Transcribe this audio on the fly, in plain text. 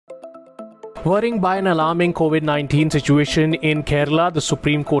Worrying by an alarming COVID-19 situation in Kerala, the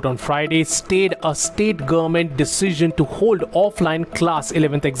Supreme Court on Friday stayed a state government decision to hold offline class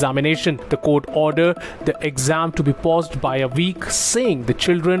 11th examination. The court ordered the exam to be paused by a week, saying the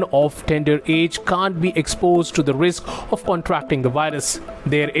children of tender age can't be exposed to the risk of contracting the virus.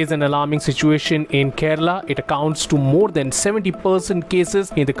 There is an alarming situation in Kerala. It accounts to more than 70%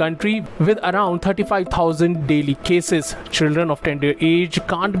 cases in the country, with around 35,000 daily cases. Children of tender age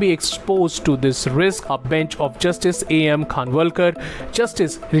can't be exposed to this risk, a bench of Justice A.M. Khanwalkar,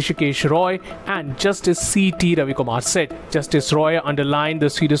 Justice Rishikesh Roy and Justice C.T. Ravikumar said. Justice Roy underlined the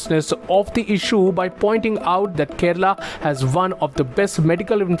seriousness of the issue by pointing out that Kerala has one of the best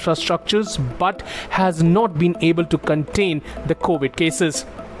medical infrastructures but has not been able to contain the COVID cases.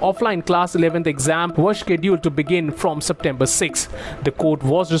 Offline class 11th exam was scheduled to begin from September 6. The court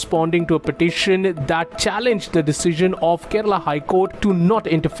was responding to a petition that challenged the decision of Kerala High Court to not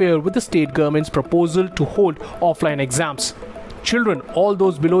interfere with the state government's proposal to hold offline exams. Children, all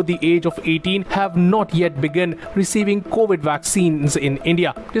those below the age of 18, have not yet begun receiving COVID vaccines in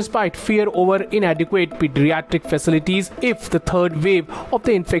India, despite fear over inadequate pediatric facilities if the third wave of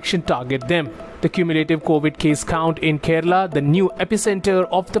the infection target them. The cumulative COVID case count in Kerala, the new epicenter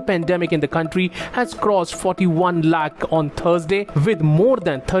of the pandemic in the country, has crossed 41 lakh on Thursday, with more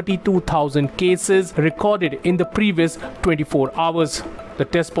than 32,000 cases recorded in the previous 24 hours. The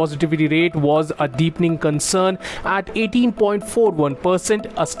test positivity rate was a deepening concern at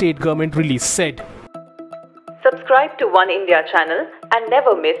 18.41%, a state government release said. Subscribe to Oneindia channel and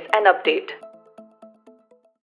never miss an update.